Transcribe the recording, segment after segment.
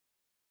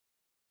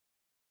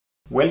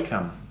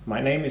Welcome, my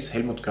name is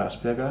Helmut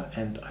Gasberger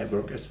and I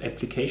work as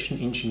application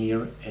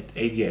engineer at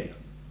AVL.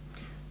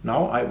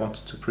 Now I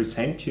want to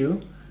present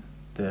you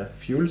the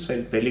fuel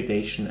cell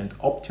validation and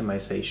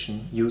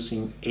optimization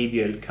using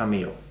AVL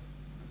CAMEO.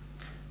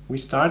 We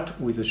start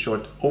with a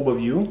short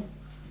overview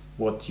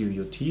what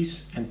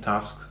UUTs and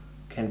tasks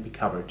can be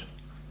covered.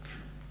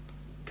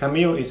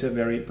 CAMEO is a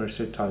very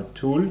versatile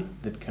tool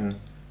that can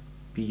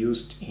be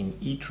used in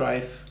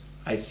eDrive,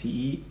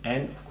 ICE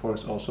and of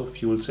course also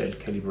fuel cell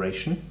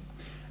calibration.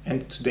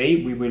 And today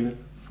we will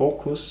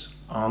focus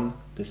on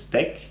the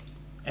stack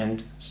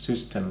and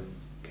system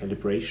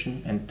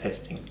calibration and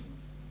testing.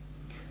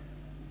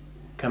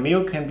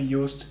 CAMEO can be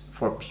used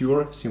for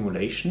pure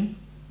simulation.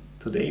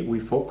 Today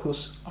we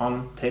focus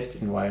on test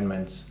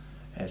environments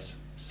as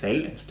cell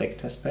and stack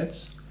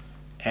testbeds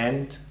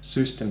and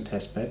system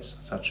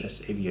testbeds such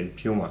as AVL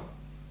Puma.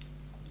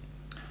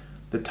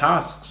 The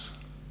tasks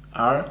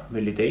are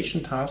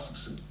validation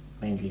tasks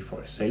mainly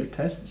for cell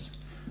tests,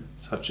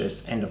 such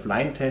as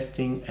end-of-line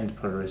testing and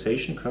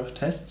polarization curve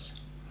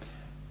tests,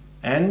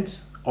 and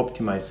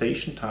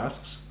optimization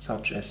tasks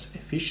such as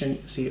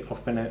efficiency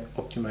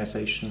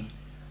optimization,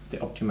 the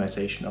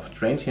optimization of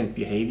transient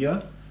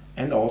behavior,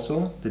 and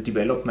also the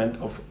development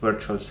of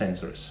virtual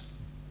sensors.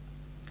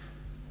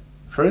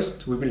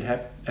 First, we will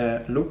have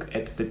a look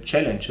at the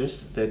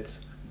challenges that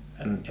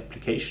an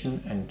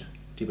application and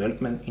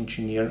development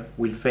engineer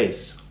will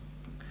face.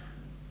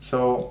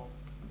 So,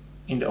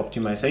 in the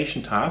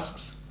optimization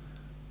tasks,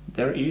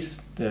 there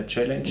is the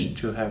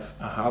challenge to have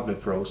a hardware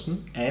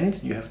frozen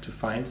and you have to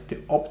find the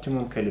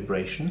optimum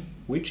calibration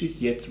which is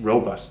yet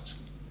robust.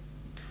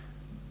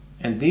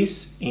 And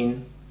this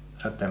in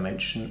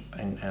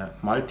a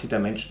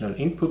multi-dimensional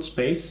input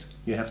space,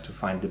 you have to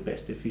find the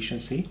best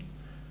efficiency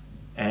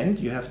and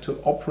you have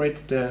to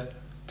operate the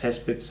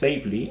testbed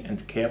safely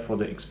and care for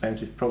the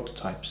expensive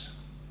prototypes.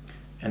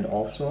 And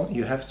also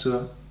you have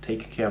to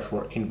take care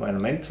for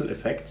environmental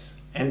effects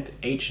and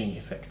aging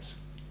effects.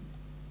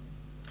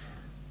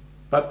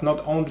 But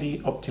not only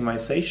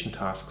optimization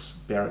tasks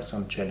bear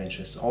some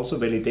challenges, also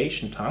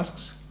validation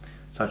tasks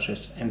such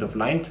as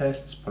end-of-line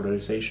tests,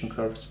 polarization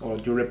curves or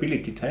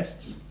durability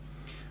tests.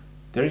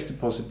 There is the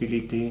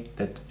possibility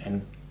that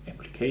an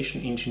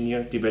application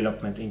engineer,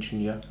 development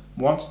engineer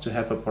wants to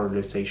have a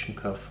polarization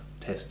curve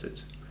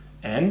tested.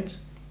 And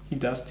he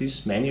does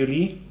this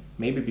manually,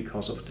 maybe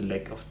because of the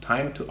lack of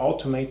time to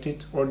automate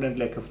it or the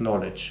lack of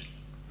knowledge.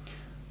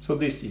 So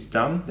this is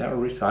done, there are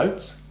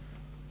results,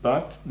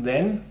 but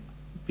then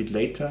a bit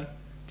later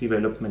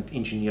development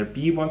engineer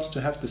B wants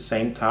to have the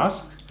same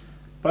task,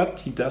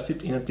 but he does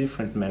it in a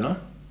different manner,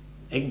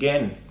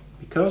 again,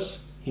 because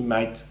he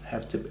might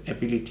have the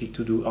ability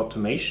to do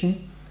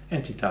automation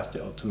and he does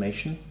the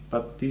automation,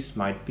 but this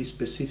might be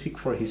specific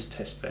for his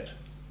testbed.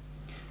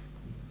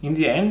 In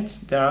the end,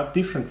 there are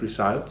different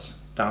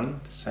results done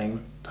at the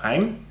same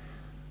time,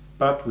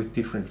 but with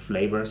different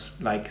flavors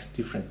like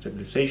different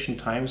stabilization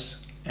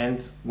times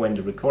and when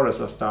the recorders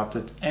are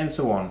started and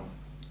so on.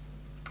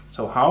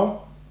 So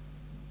how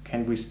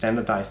can we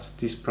standardize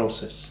this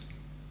process?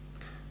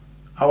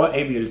 Our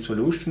AVL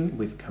solution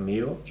with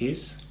CAMEO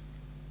is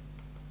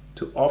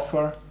to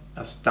offer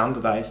a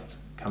standardized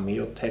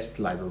CAMEO test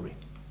library.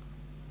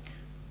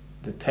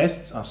 The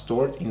tests are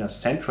stored in a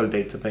central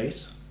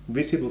database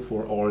visible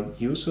for all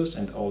users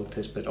and all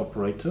testbed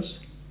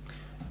operators,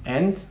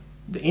 and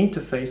the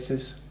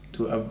interfaces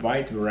to a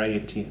wide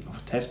variety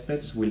of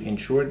testbeds will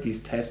ensure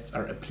these tests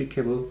are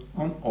applicable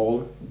on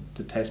all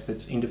the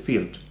testbeds in the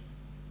field.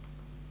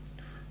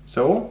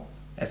 So,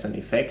 as an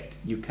effect,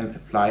 you can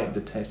apply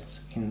the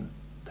tests in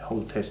the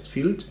whole test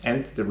field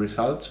and the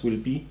results will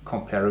be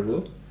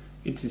comparable.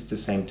 It is the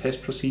same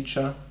test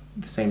procedure,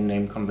 the same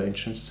name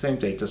conventions, same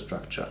data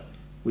structure,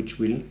 which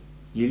will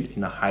yield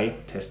in a high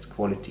test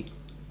quality.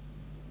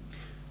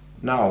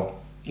 Now,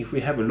 if we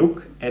have a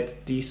look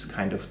at these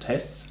kind of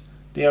tests,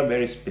 they are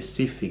very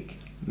specific.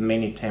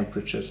 Many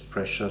temperatures,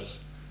 pressures,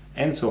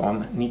 and so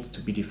on need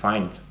to be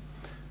defined.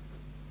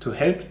 To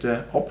help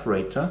the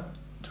operator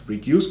to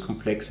reduce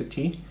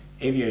complexity,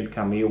 AVL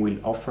CAMEO will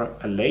offer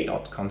a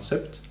layout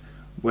concept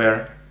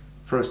where,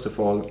 first of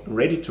all,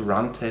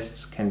 ready-to-run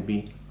tests can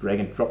be drag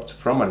and dropped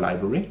from a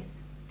library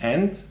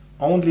and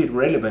only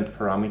relevant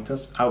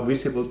parameters are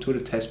visible to the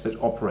testbed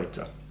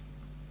operator.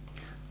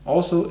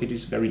 Also, it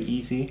is very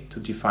easy to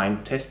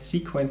define test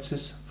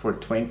sequences for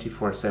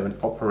 24/7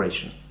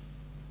 operation.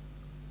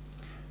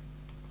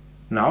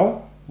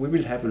 Now we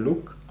will have a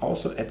look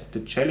also at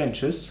the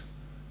challenges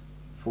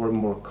for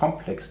more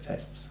complex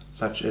tests,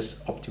 such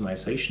as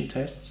optimization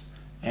tests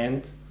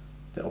and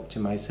the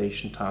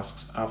optimization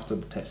tasks after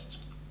the test.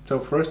 So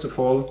first of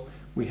all,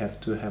 we have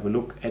to have a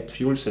look at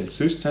fuel cell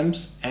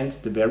systems and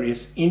the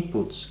various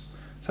inputs,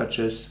 such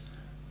as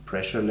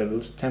pressure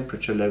levels,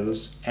 temperature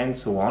levels, and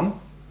so on.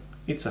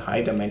 It's a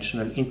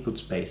high-dimensional input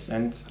space,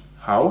 and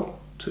how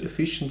to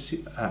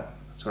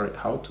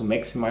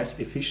maximize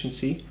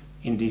efficiency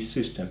in these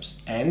systems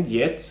and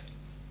yet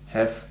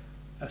have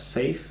a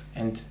safe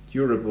and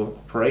durable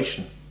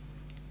operation.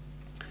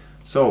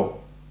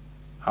 So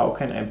how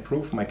can I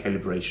improve my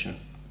calibration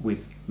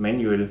with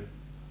manual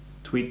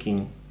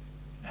tweaking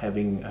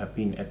having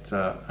been at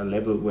a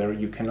level where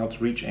you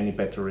cannot reach any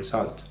better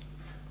result?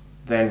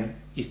 Then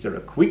is there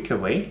a quicker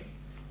way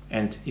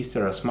and is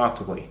there a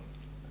smarter way?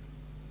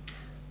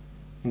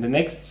 In the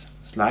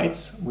next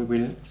slides we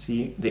will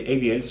see the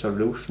AVL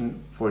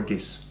solution for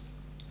this.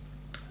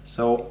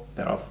 So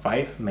there are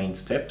 5 main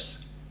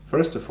steps.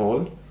 First of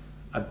all,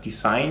 a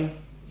design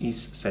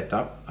is set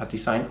up, a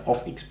design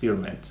of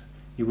experiment.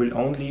 You will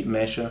only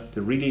measure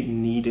the really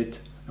needed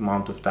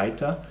amount of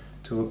data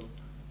to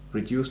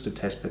reduce the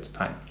testbed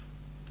time.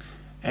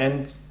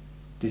 And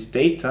this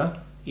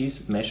data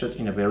is measured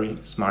in a very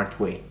smart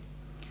way.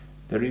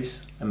 There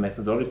is a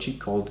methodology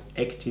called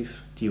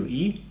active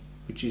DOE,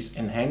 which is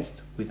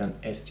enhanced with an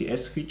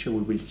STS feature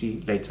we will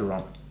see later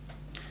on.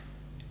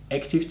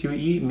 Active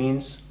DOE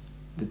means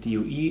the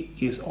DOE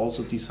is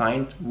also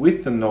designed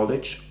with the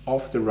knowledge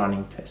of the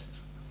running test,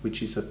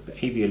 which is an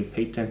AVL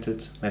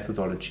patented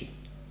methodology.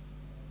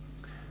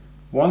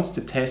 Once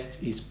the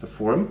test is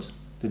performed,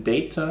 the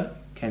data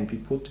can be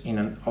put in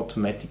an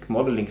automatic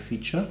modeling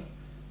feature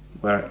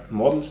where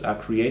models are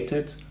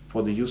created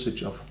for the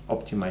usage of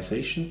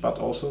optimization, but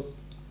also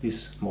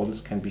these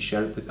models can be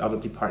shared with other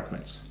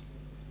departments.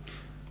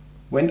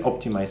 When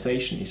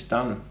optimization is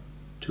done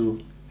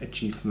to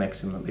achieve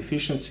maximum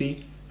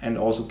efficiency and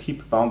also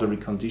keep boundary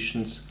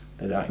conditions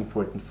that are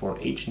important for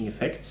aging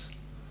effects,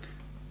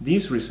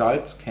 these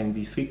results can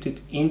be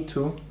fitted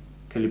into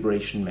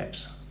calibration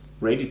maps,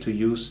 ready to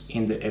use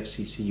in the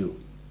FCCU.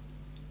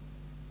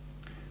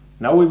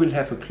 Now we will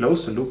have a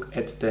closer look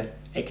at the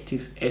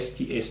active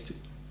STS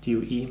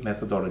DOE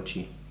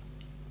methodology.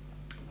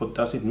 What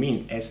does it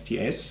mean,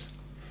 STS?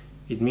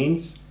 It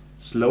means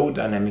slow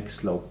dynamic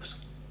slopes.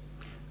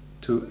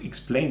 To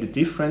explain the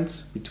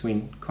difference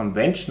between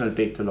conventional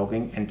data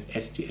logging and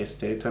STS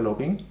data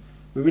logging,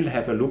 we will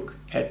have a look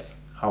at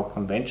how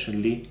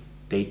conventionally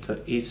data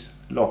is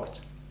logged.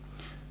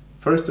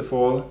 First of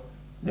all,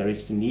 there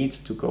is the need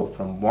to go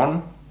from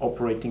one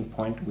operating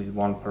point with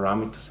one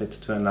parameter set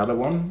to another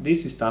one.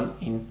 This is done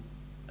in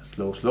a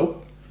slow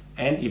slope,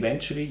 and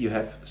eventually you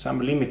have some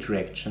limit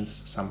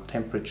reactions, some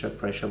temperature,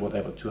 pressure,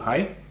 whatever too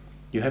high.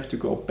 You have to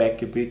go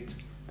back a bit,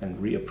 then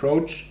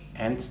reapproach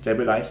and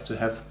stabilize to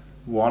have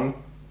one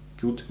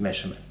good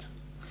measurement.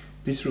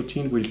 This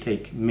routine will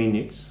take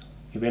minutes,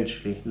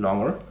 eventually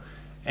longer,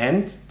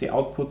 and the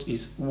output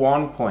is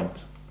 1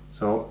 point.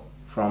 So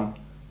from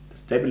the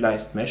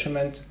stabilized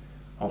measurement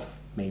of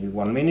maybe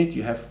 1 minute,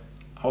 you have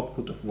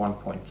output of 1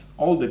 point.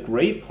 All the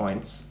gray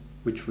points,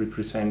 which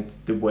represent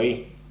the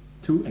way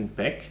to and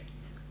back,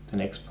 the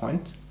next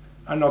point,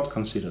 are not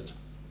considered.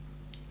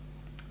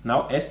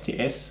 Now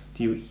STS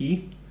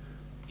DOE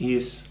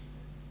is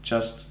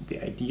just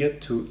the idea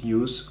to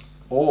use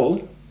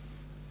all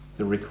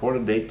the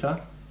recorded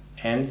data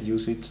and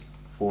use it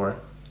for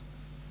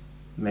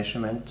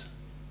measurement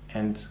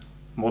and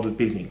model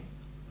building.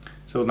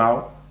 So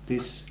now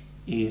this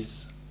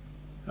is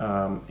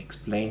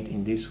explained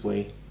in this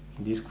way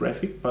in this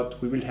graphic,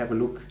 but we will have a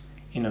look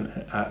in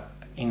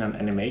an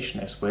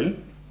animation as well.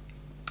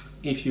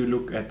 If you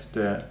look at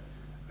the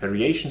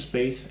variation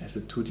space as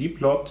a 2D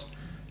plot,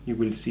 you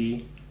will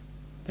see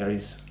there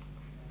is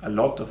a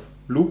lot of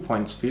blue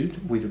points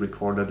filled with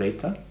recorder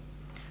data.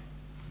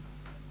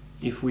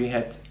 If we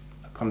had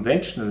a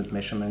conventional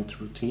measurement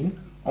routine,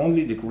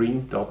 only the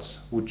green dots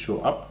would show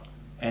up,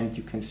 and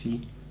you can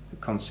see a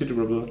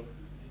considerable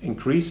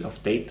increase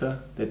of data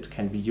that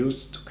can be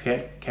used to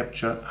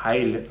capture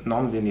high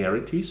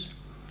non-linearities,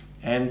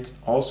 and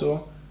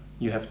also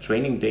you have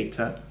training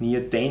data near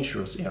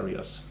dangerous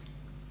areas.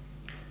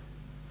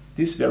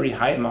 This very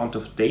high amount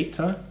of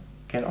data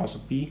can also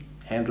be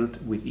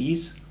handled with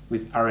ease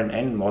with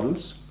RNN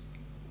models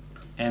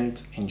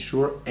and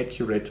ensure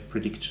accurate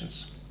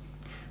predictions.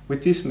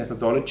 With this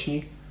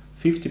methodology,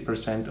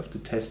 50% of the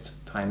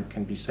test time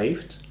can be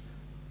saved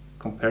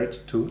compared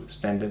to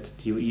standard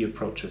DOE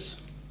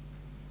approaches.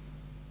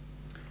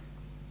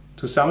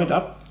 To sum it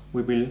up,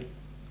 we will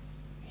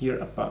hear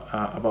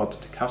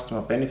about the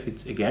customer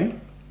benefits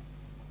again.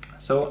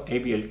 So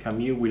AVL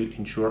CAMEO will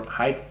ensure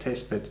high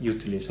testbed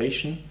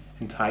utilization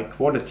and high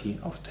quality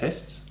of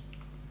tests.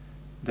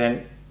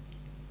 Then,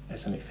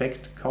 as an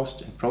effect,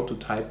 cost and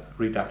prototype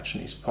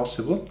reduction is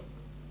possible.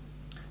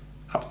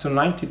 Up to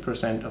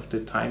 90% of the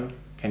time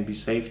can be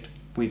saved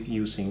with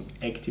using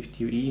active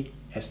DOE,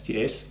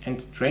 STS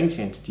and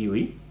transient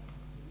DOE.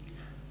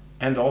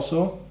 And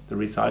also the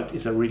result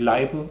is a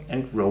reliable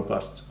and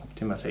robust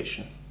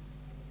optimization.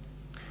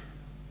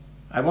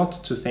 I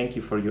want to thank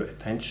you for your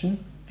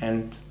attention,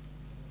 and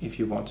if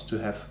you want to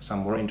have some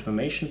more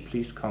information,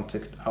 please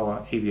contact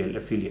our AVL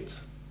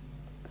affiliates.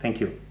 Thank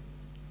you.